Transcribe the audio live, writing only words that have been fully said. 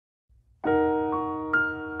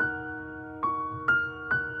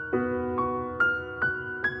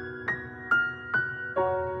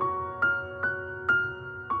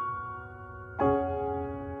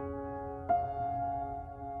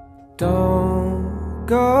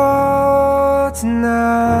go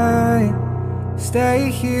tonight.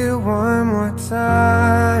 Stay here one more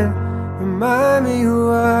time. Remind me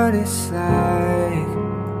what it's like,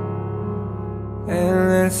 and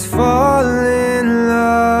let's fall in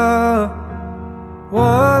love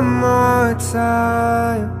one more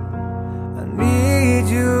time. I need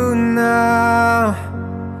you now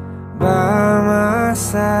by my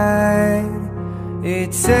side.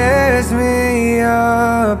 It tears me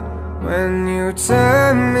up when you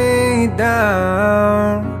turn me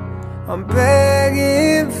down. I'm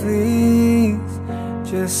begging, please,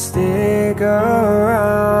 just stick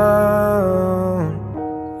around.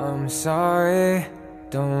 I'm sorry,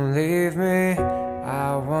 don't leave me.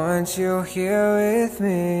 I want you here with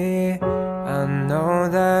me. I know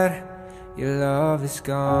that your love is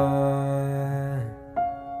gone.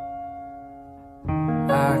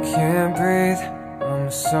 I can't breathe, I'm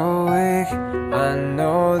so weak. I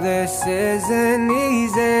know this isn't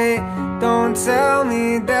easy. Don't tell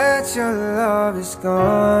me that your love is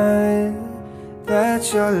gone,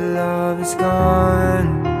 that your love is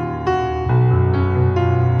gone.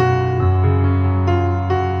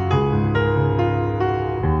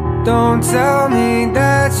 Don't tell me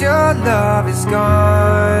that your love is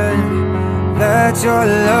gone, that your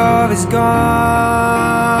love is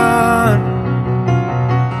gone.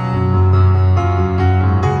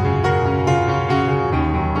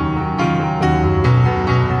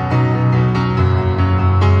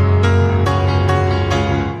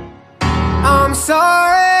 I'm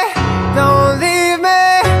sorry, don't leave me.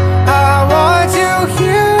 I want you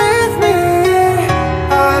here with me.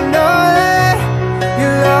 I know that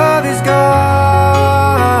your love is gone.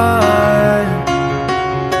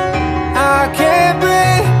 I can't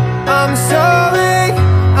breathe, I'm so weak.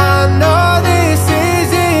 I know this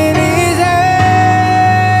isn't easy.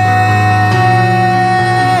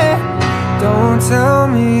 Don't tell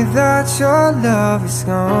me that your love is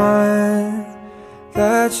gone,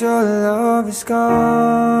 that your love is gone,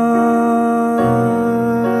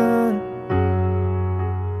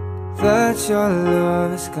 that your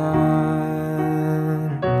love is gone.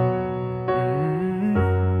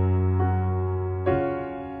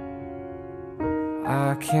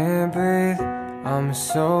 I can't breathe, I'm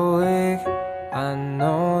so weak. I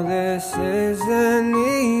know this isn't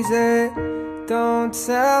easy. Don't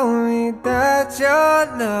tell me that your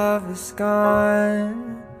love is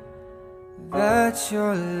gone, that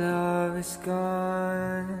your love is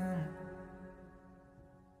gone.